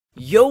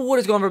Yo, what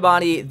is going on,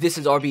 everybody? This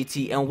is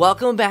RBT and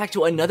welcome back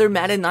to another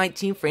Madden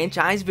 19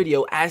 franchise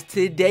video. As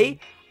today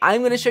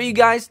I'm going to show you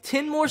guys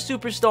 10 more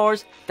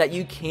superstars that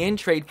you can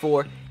trade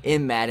for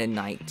in Madden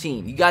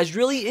 19. You guys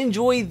really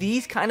enjoy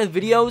these kind of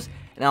videos,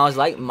 and I was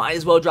like, might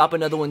as well drop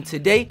another one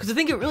today because I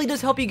think it really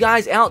does help you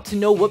guys out to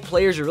know what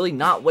players you're really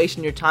not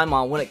wasting your time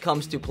on when it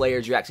comes to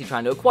players you're actually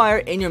trying to acquire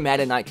in your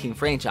Madden 19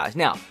 franchise.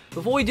 Now,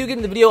 before we do get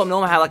into the video, I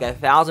know I have like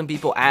 1,000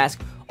 people ask,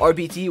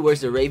 RBT,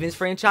 where's the Ravens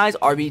franchise?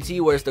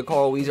 RBT, where's the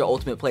Carl Weezer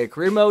Ultimate Player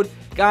Career Mode?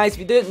 Guys, if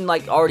you didn't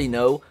already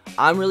know,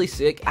 I'm really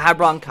sick. I have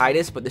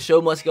bronchitis, but the show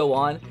must go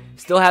on.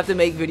 Still have to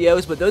make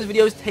videos, but those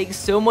videos take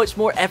so much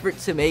more effort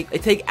to make. They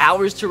take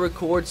hours to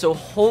record, so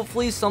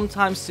hopefully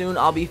sometime soon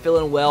I'll be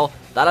feeling well.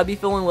 Thought I'd be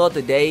feeling well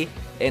today,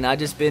 and I've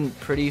just been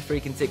pretty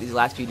freaking sick these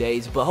last few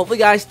days. But hopefully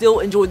guys still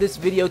enjoyed this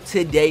video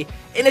today.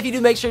 And if you do,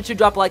 make sure to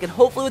drop a like, and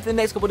hopefully within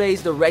the next couple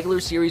days, the regular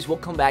series will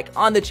come back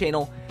on the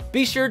channel.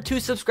 Be sure to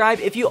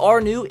subscribe if you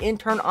are new and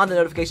turn on the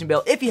notification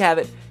bell if you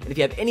haven't. And if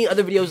you have any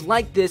other videos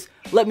like this,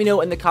 let me know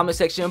in the comment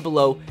section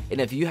below.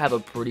 And if you have a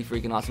pretty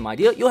freaking awesome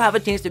idea, you'll have a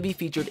chance to be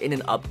featured in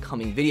an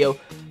upcoming video.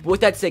 But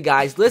with that said,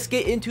 guys, let's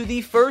get into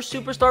the first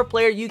superstar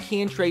player you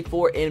can trade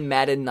for in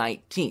Madden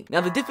 19.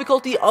 Now, the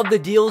difficulty of the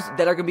deals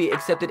that are going to be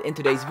accepted in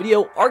today's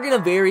video are going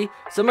to vary.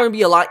 Some are going to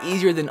be a lot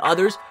easier than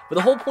others. But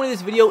the whole point of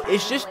this video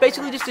is just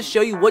basically just to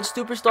show you what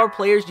superstar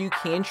players you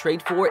can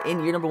trade for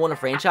in year number 1 of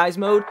franchise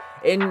mode,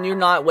 and you're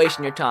not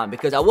wasting your time,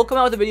 because I will come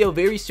out with a video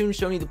very soon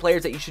showing you the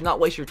players that you should not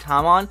waste your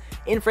time on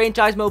in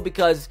franchise mode,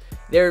 because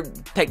they're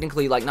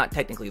technically, not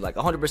technically,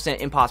 100%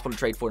 impossible to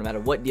trade for no matter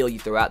what deal you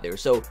throw out there.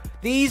 So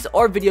these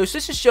are videos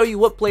just to show you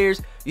what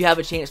players you have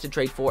a chance to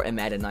trade for in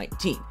Madden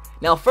 19.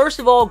 Now, first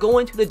of all,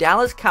 going to the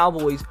Dallas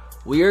Cowboys,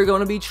 we are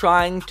going to be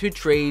trying to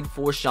trade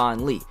for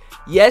Sean Lee.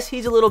 Yes,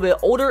 he's a little bit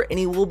older and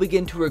he will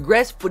begin to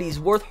regress, but he's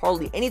worth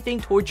hardly anything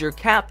towards your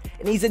cap,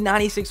 and he's a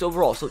 96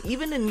 overall. So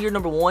even in year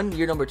number 1,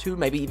 year number 2,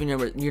 maybe even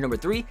year number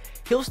 3,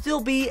 he'll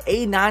still be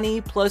a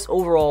 90 plus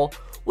overall,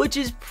 which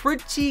is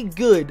pretty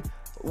good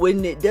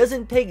when it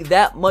doesn't take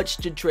that much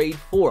to trade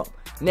for him.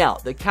 Now,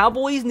 the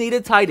Cowboys need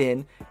a tight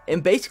end,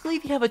 and basically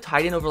if you have a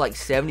tight end over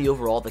 70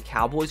 overall, the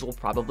Cowboys will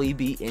probably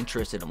be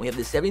interested in him. We have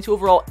the 72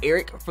 overall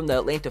Eric from the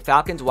Atlanta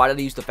Falcons. Why did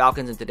I use the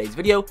Falcons in today's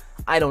video?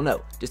 I don't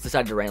know. Just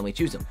decided to randomly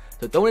choose him.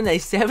 So throwing in a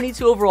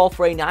 72 overall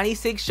for a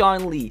 96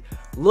 Sean Lee.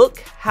 Look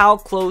how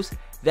close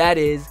that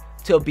is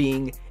to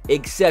being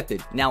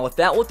accepted. Now with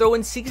that, we'll throw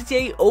in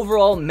 68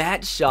 overall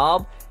Matt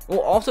Schaub. We'll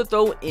also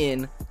throw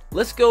in,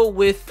 let's go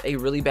with a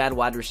really bad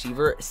wide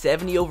receiver,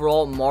 70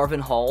 overall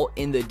Marvin Hall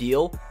in the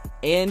deal,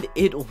 and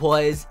it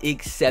was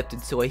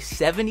accepted. So a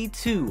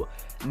 72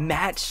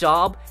 Matt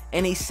Schaub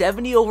and a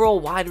 70 overall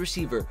wide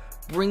receiver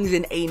brings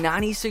in a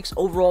 96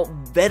 overall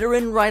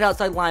veteran right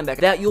outside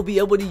linebacker that you'll be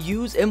able to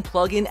use and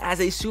plug in as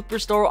a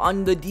superstar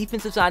on the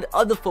defensive side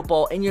of the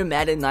football in your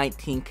Madden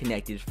 19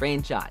 connected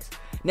franchise.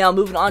 Now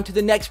moving on to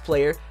the next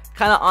player,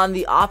 kind of on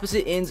the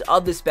opposite ends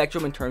of the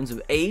spectrum in terms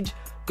of age,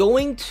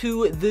 going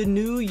to the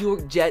New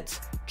York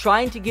Jets,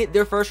 trying to get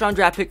their first round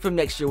draft pick from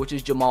next year, which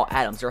is Jamal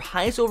Adams, their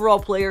highest overall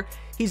player.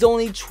 He's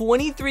only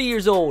 23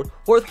 years old,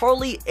 worth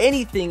hardly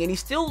anything, and he's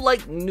still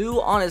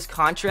new on his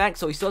contract,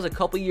 so he still has a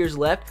couple years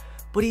left.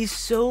 But he's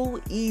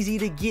so easy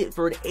to get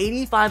for an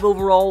 85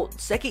 overall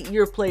second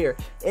year player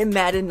in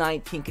Madden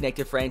 19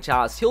 connected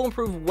franchise. He'll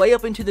improve way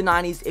up into the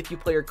 90s if you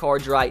play your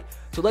cards right.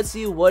 So let's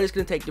see what it's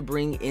going to take to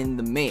bring in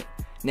the man.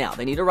 Now,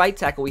 they need a right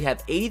tackle. We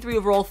have 83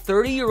 overall,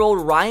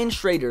 30-year-old Ryan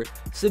Schrader.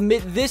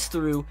 Submit this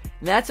through,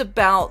 and that's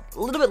about a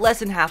little bit less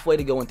than halfway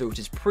to going through, which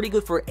is pretty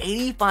good for an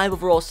 85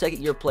 overall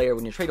second-year player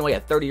when you're trading away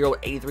a 30-year-old,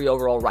 83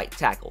 overall right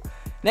tackle.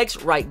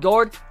 Next, right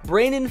guard,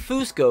 Brandon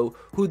Fusco,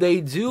 who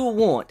they do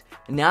want.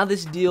 And now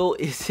this deal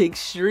is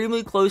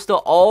extremely close to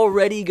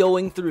already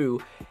going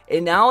through.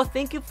 And now I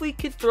think if we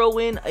could throw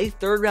in a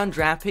third-round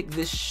draft pick,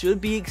 this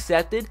should be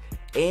accepted.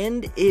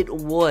 And it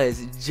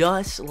was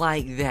just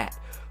like that.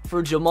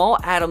 For Jamal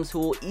Adams, who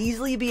will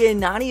easily be a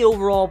 90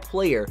 overall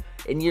player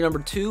in year number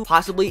 2,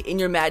 possibly in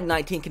your Madden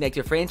 19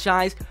 connected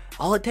franchise.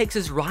 All it takes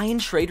is Ryan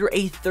Schrader,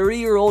 a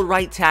 30-year-old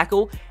right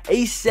tackle,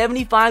 a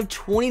 75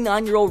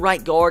 29-year-old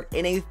right guard,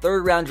 and a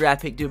third-round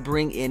draft pick to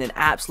bring in an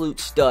absolute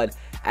stud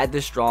at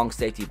the strong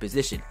safety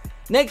position.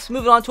 Next,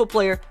 moving on to a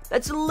player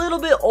that's a little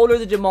bit older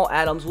than Jamal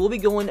Adams, we'll be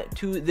going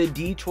to the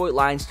Detroit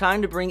Lions,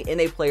 trying to bring in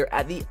a player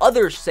at the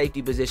other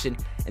safety position,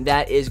 and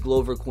that is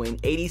Glover Quinn,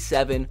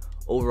 87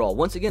 overall.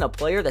 Once again, a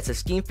player that's a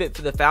scheme fit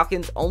for the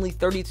Falcons, only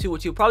 32,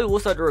 which you probably will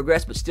start to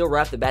regress, but still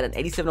right off the bat, an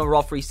 87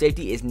 overall free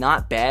safety is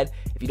not bad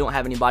if you don't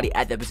have anybody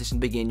at that position to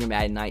begin your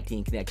Madden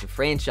 19 connected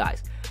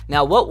franchise.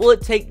 Now, what will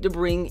it take to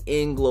bring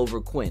in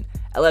Glover Quinn?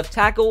 At left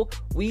tackle,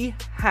 we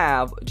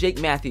have Jake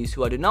Matthews,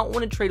 who I do not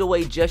want to trade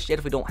away just yet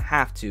if we don't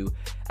have to.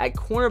 At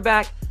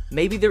cornerback,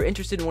 maybe they're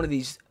interested in one of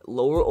these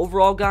lower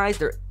overall guys.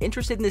 They're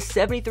interested in the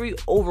 73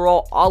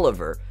 overall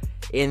Oliver,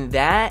 and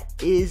that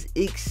is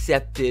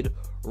accepted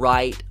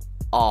right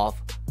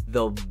off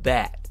the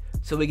bat.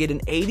 So we get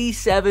an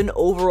 87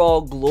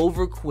 overall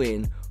Glover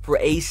Quinn for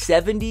a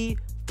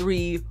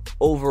 73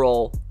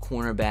 overall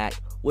cornerback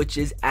which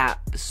is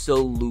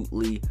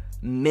absolutely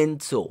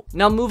mental.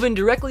 Now moving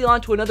directly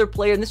on to another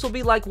player, and this will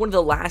be like one of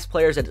the last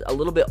players that's a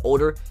little bit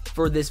older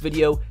for this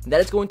video, and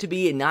that is going to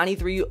be a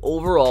 93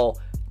 overall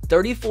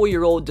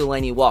 34-year-old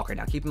Delanie Walker.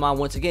 Now keep in mind,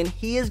 once again,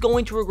 he is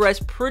going to regress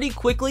pretty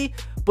quickly,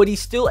 but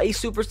he's still a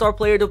superstar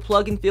player to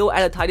plug and fill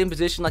at a tight end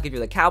position. Like if you're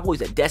the Cowboys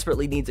that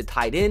desperately needs a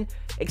tight end,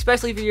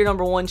 especially if you're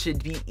number one,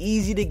 should be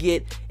easy to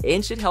get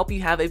and should help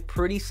you have a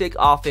pretty sick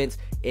offense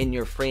in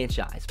your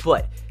franchise.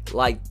 But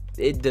like,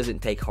 it doesn't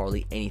take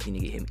hardly anything to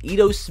get him.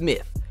 Ito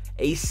Smith,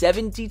 a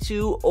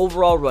 72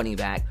 overall running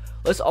back.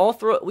 Let's all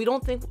throw, we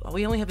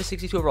only have a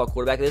 62 overall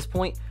quarterback at this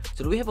point.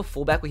 So do we have a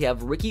fullback? We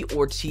have Ricky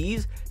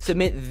Ortiz.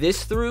 Submit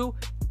this through,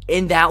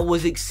 and that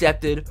was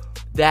accepted.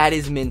 That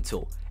is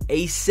mental.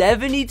 A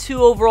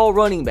 72 overall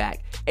running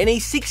back and a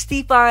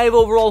 65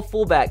 overall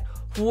fullback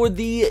for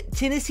the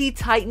Tennessee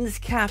Titans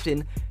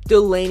captain,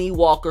 Delanie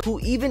Walker, who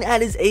even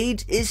at his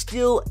age is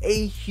still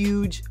a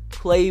huge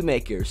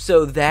playmaker.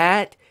 So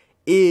that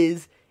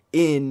is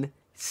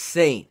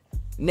insane.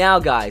 Now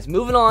guys,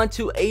 moving on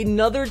to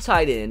another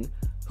tight end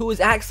who is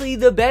actually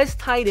the best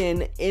tight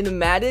end in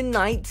Madden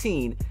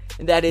 19,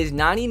 and that is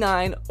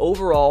 99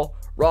 overall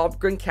Rob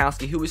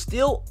Gronkowski, who is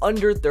still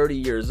under 30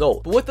 years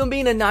old. But with him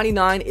being a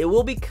 99, it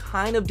will be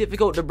kind of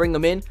difficult to bring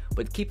him in,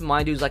 but keep in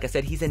mind, dudes, like I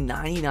said, he's a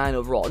 99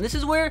 overall. And this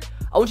is where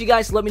I want you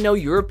guys to let me know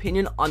your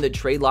opinion on the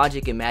trade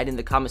logic in Madden in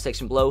the comment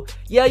section below.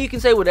 Yeah, you can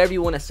say whatever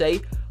you want to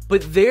say,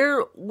 but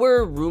there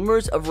were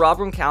rumors of Rob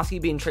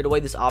Gronkowski being traded away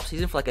this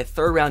offseason for like a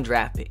 3rd round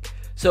draft pick.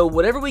 So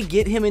whatever we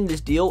get him in this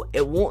deal,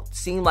 it won't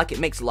seem like it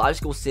makes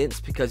logical sense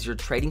because you're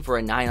trading for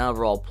a 99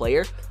 overall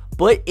player.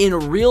 But in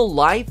real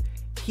life,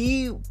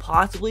 he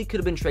possibly could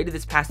have been traded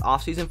this past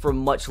offseason for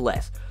much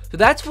less. So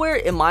that's where,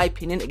 in my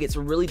opinion, it gets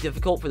really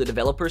difficult for the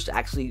developers to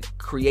actually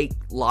create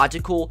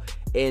logical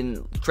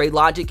and trade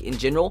logic in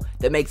general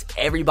that makes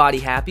everybody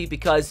happy,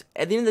 because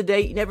at the end of the day,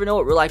 you never know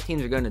what real life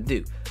teams are going to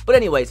do. But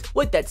anyways,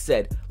 with that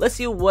said, let's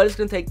see what it's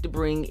going to take to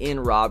bring in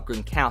Rob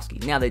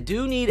Gronkowski. Now, they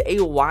do need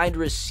a wide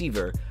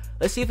receiver.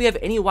 Let's see if we have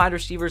any wide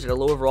receivers that are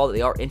low overall that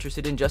they are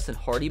interested in. Justin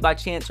Hardy by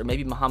chance, or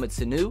maybe Mohamed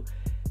Sanu.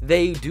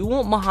 They do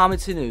want Mohamed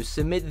Sanu.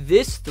 Submit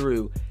this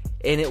through,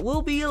 and it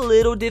will be a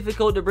little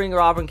difficult to bring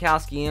Rob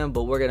Gronkowski in,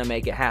 but we're going to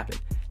make it happen.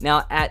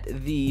 Now, at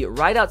the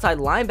right outside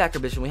linebacker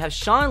position, we have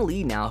Sean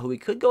Lee now, who we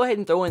could go ahead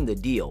and throw in the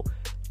deal.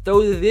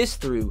 Throw this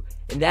through,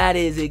 and that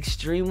is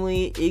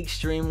extremely,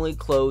 extremely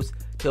close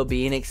to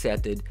being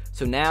accepted.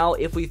 So now,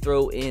 if we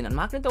throw in, I'm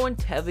not going to throw in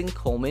Tevin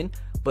Coleman,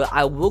 but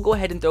I will go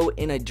ahead and throw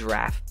in a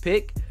draft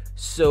pick.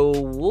 So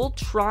we'll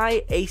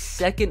try a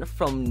 2nd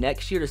from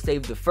next year to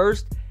save the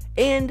 1st,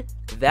 and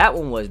that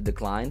one was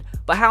declined.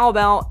 But how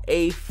about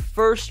a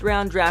 1st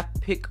round draft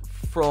pick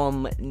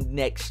from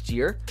next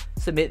year?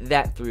 Submit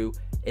that through,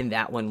 and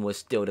that one was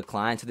still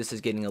declined. So this is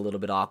getting a little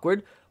bit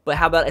awkward. But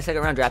how about a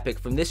 2nd round draft pick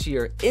from this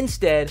year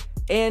instead?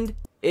 And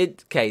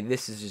okay,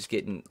 this is just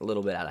getting a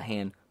little bit out of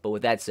hand. But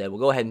with that said, we'll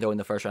go ahead and throw in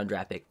the 1st round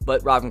draft pick.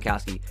 But Rob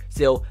Gronkowski,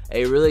 still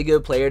a really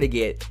good player to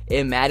get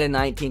in Madden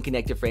 19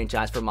 connected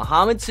franchise for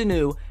Mohamed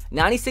Sanu,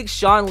 96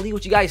 Sean Lee,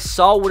 which you guys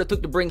saw what it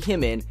took to bring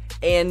him in,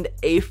 and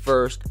a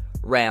 1st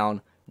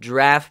round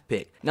draft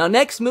pick. Now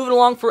next, moving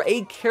along for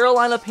a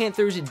Carolina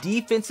Panthers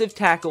defensive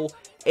tackle,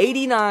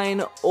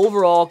 89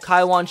 overall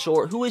Kaiwan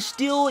Short, who is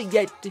still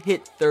yet to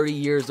hit 30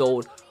 years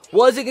old.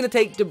 What is it going to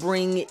take to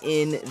bring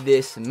in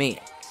this man?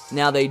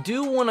 Now they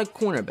do want a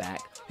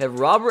cornerback. Have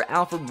Robert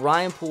Alford,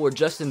 Brian Poole, or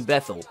Justin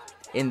Bethel,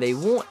 and they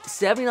want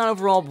 79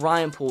 overall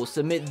Brian Poole.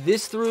 Submit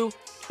this through,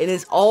 and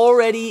it's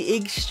already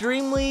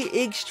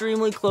extremely,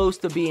 extremely close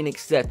to being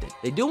accepted.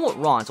 They do want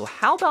Ron, so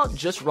how about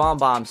just Ron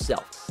by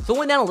himself? So it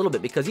went down a little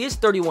bit because he is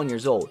 31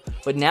 years old.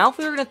 But now if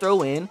we were going to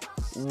throw in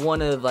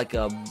one of like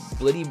a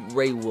Blitty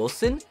Ray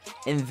Wilson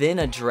and then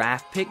a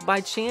draft pick by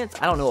chance,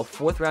 I don't know, a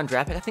 4th round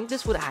draft pick, I think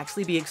this would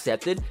actually be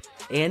accepted.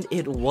 And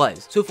it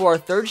was. So for our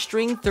 3rd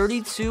string,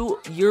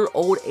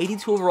 32-year-old,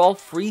 82 overall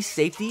free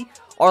safety,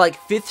 our like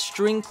 5th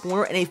string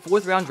corner and a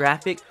 4th round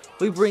draft pick,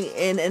 we bring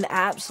in an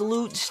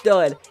absolute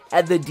stud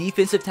at the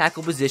defensive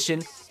tackle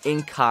position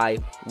in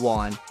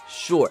Kaiwan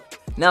Short.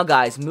 Now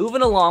guys,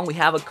 moving along, we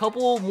have a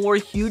couple more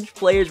huge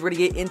players we're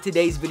going to get in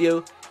today's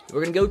video.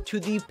 We're going to go to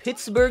the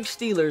Pittsburgh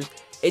Steelers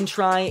and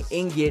try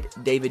and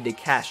get David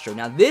DeCastro.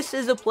 Now this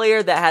is a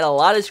player that had a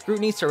lot of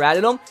scrutiny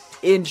surrounding him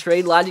in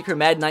trade logic for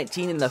Madden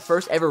 19 in the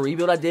first ever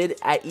rebuild I did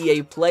at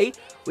EA Play.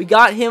 We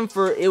got him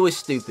for, it was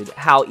stupid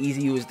how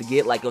easy he was to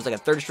get. Like it was like a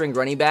 3rd string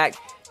running back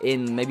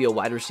in maybe a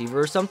wide receiver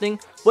or something.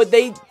 But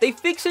they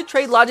fixed the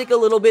trade logic a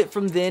little bit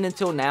from then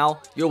until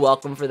now. You're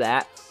welcome for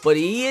that. But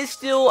he is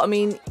still, I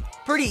mean,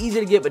 pretty easy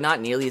to get, but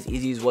not nearly as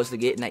easy as it was to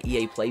get in that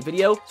EA Play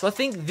video. So I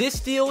think this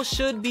deal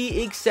should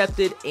be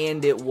accepted,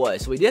 and it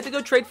was. So we did have to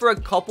go trade for a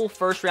couple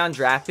 1st round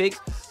draft picks,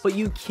 but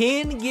you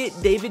can get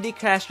David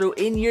DeCastro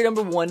in year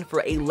number 1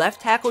 for a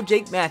left tackle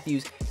Jake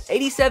Matthews,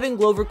 87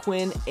 Glover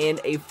Quinn, and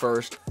a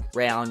 1st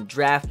round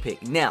draft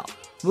pick. Now,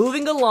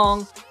 moving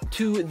along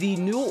to the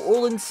New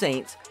Orleans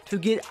Saints, to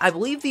get, I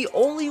believe, the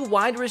only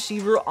wide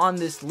receiver on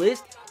this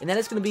list, and that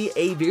is going to be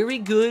a very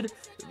good,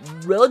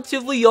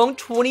 relatively young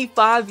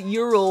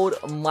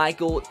 25-year-old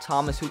Michael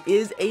Thomas, who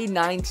is a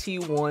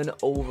 91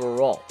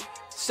 overall.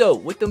 So,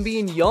 with them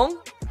being young,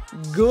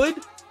 good,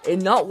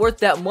 and not worth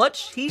that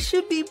much, he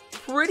should be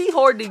pretty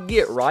hard to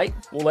get, right?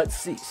 Well, let's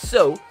see.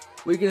 So,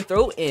 we're going to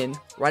throw in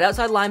right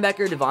outside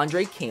linebacker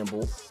Devondre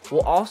Campbell.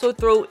 We'll also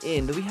throw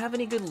in, do we have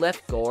any good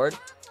left guard?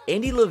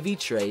 Andy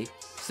Levitre.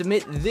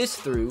 Submit this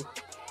through,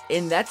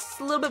 and that's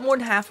a little bit more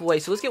than halfway.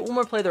 So let's get one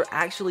more player they're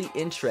actually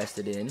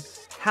interested in.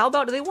 How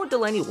about, do they want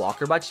Delaney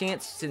Walker by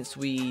chance, since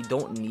we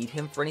don't need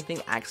him for anything?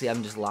 Actually,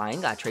 I'm just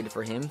lying. I traded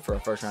for him for a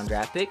first-round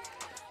draft pick.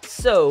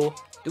 So,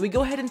 do we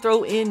go ahead and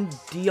throw in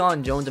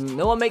Deion Jones? I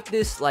know I'll make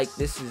this like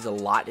this is a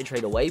lot to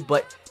trade away,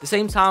 but at the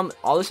same time,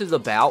 all this is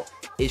about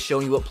is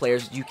showing you what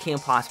players you can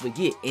possibly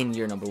get in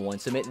year number 1.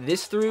 Submit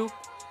this through.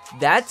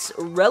 That's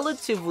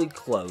relatively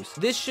close.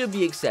 This should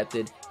be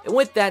accepted. And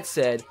with that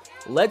said,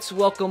 let's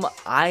welcome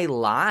I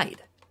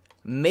lied.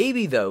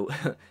 Maybe though,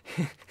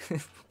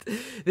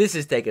 this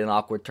is taking an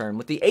awkward turn.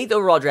 With the 8th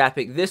overall draft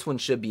pick, this one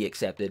should be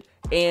accepted.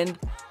 And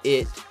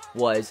it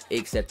was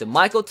accepted.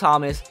 Michael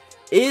Thomas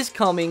is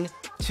coming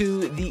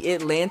to the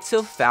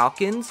Atlanta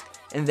Falcons,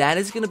 and that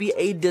is going to be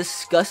a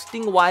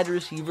disgusting wide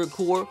receiver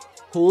core.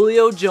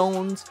 Julio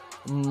Jones,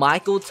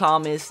 Michael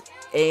Thomas,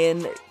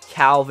 and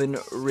Calvin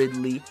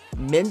Ridley.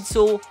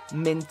 Mental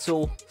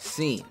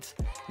scenes.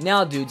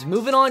 Now, dudes,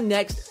 moving on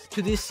next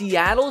to the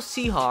Seattle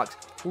Seahawks,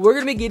 we're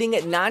going to be getting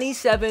at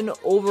 97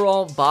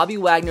 overall Bobby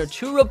Wagner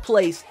to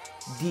replace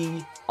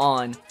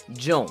Deion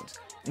Jones.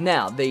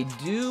 Now, they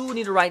do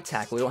need a right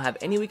tackle. We don't have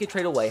any we could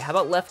trade away. How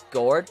about left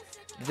guard?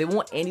 If they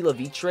want Andy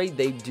Levitre,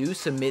 they do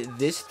submit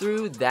this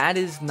through. That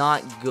is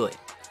not good.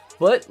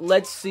 But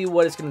let's see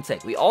what it's going to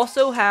take. We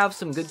also have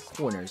some good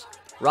corners.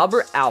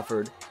 Robert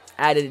Alford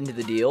added into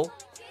the deal,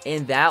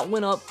 and that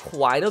went up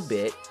quite a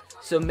bit.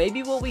 So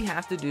maybe what we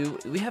have to do,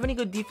 do we have any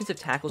good defensive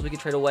tackles we can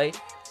trade away?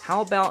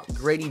 How about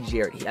Grady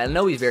Jarrett? I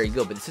know he's very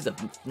good, but this is a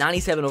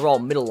 97 overall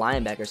middle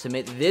linebacker.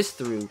 Submit this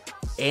through,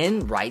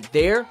 and right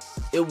there,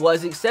 it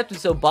was accepted.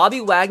 So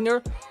Bobby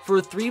Wagner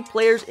for 3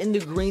 players in the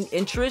green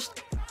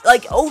interest,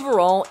 like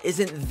overall,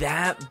 isn't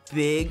that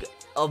big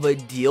of a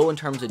deal in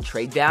terms of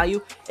trade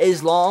value,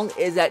 as long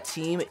as that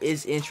team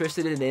is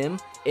interested in him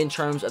in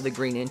terms of the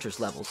green interest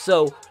level.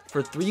 So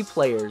for 3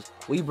 players,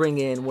 we bring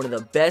in one of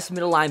the best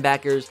middle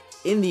linebackers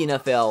in the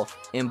NFL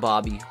in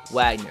Bobby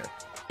Wagner.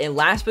 And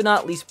last but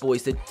not least,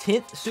 boys, the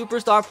 10th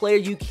superstar player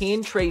you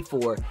can trade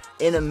for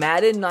in a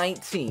Madden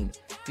 19.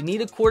 If you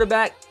need a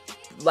quarterback,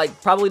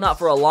 like probably not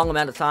for a long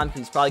amount of time,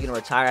 because he's probably going to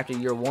retire after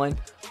year 1,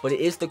 but it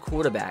is the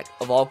quarterback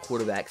of all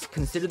quarterbacks,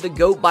 considered the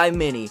GOAT by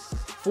many,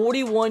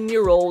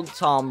 41-year-old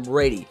Tom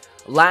Brady.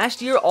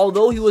 Last year,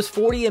 although he was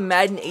 40 in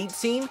Madden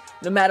 18,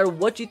 no matter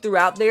what you threw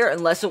out there,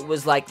 unless it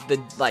was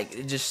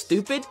just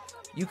stupid,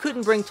 you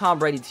couldn't bring Tom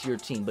Brady to your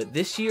team. But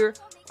this year,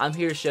 I'm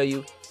here to show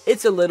you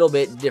it's a little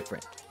bit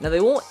different. Now, they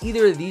want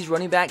either of these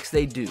running backs,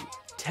 they do.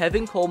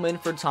 Tevin Coleman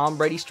for Tom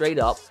Brady straight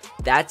up.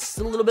 That's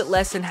a little bit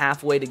less than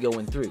halfway to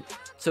going through.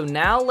 So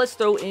now let's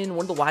throw in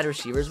one of the wide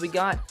receivers we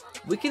got.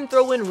 We can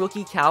throw in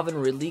rookie Calvin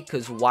Ridley,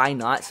 because why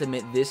not?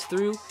 Submit this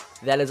through.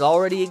 That is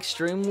already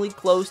extremely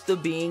close to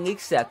being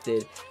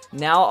accepted.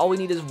 Now all we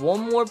need is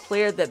one more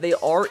player that they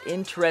are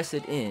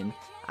interested in.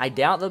 I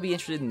doubt they'll be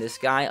interested in this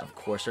guy. Of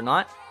course they're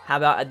not. How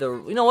about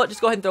you know what?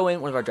 Just go ahead and throw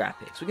in one of our draft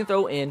picks. We can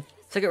throw in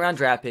 2nd round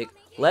draft pick.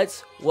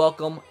 Let's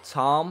welcome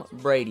Tom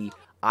Brady.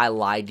 I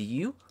lied to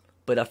you,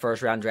 but a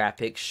 1st round draft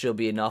pick should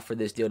be enough for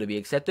this deal to be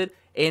accepted.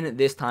 And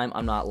this time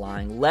I'm not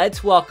lying.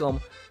 Let's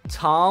welcome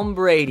Tom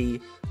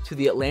Brady to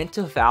the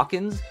Atlanta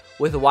Falcons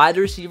with wide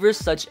receivers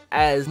such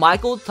as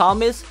Michael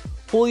Thomas,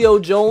 Julio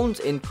Jones,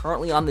 and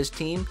currently on this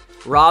team,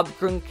 Rob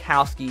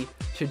Gronkowski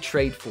to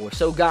trade for.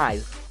 So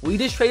guys, we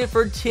just traded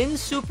for 10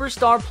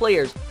 superstar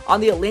players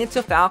on the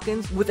Atlanta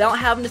Falcons without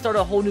having to start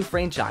a whole new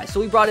franchise. So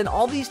we brought in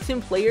all these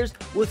 10 players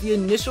with the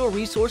initial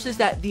resources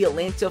that the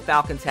Atlanta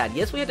Falcons had.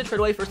 Yes, we had to trade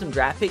away for some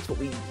draft picks, but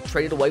we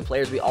traded away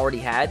players we already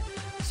had.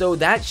 So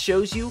that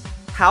shows you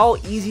how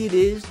easy it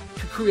is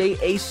to create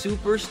a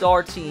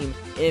superstar team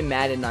in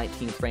Madden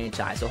 19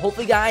 franchise. So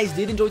hopefully guys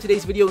did enjoy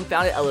today's video and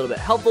found it a little bit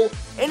helpful.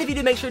 And if you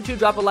did, make sure to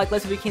drop a like.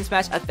 Let's see if we can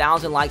smash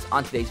 1,000 likes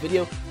on today's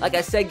video. Like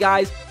I said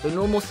guys, the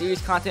normal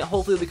series content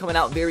hopefully will be coming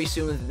out very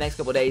soon in the next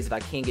couple days if I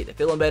can get to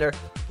feeling better.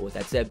 But with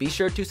that said, be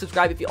sure to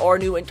subscribe if you are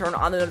new and turn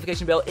on the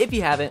notification bell if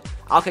you haven't.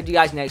 I'll catch you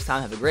guys next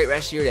time. Have a great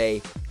rest of your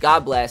day.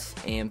 God bless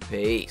and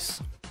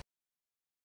peace.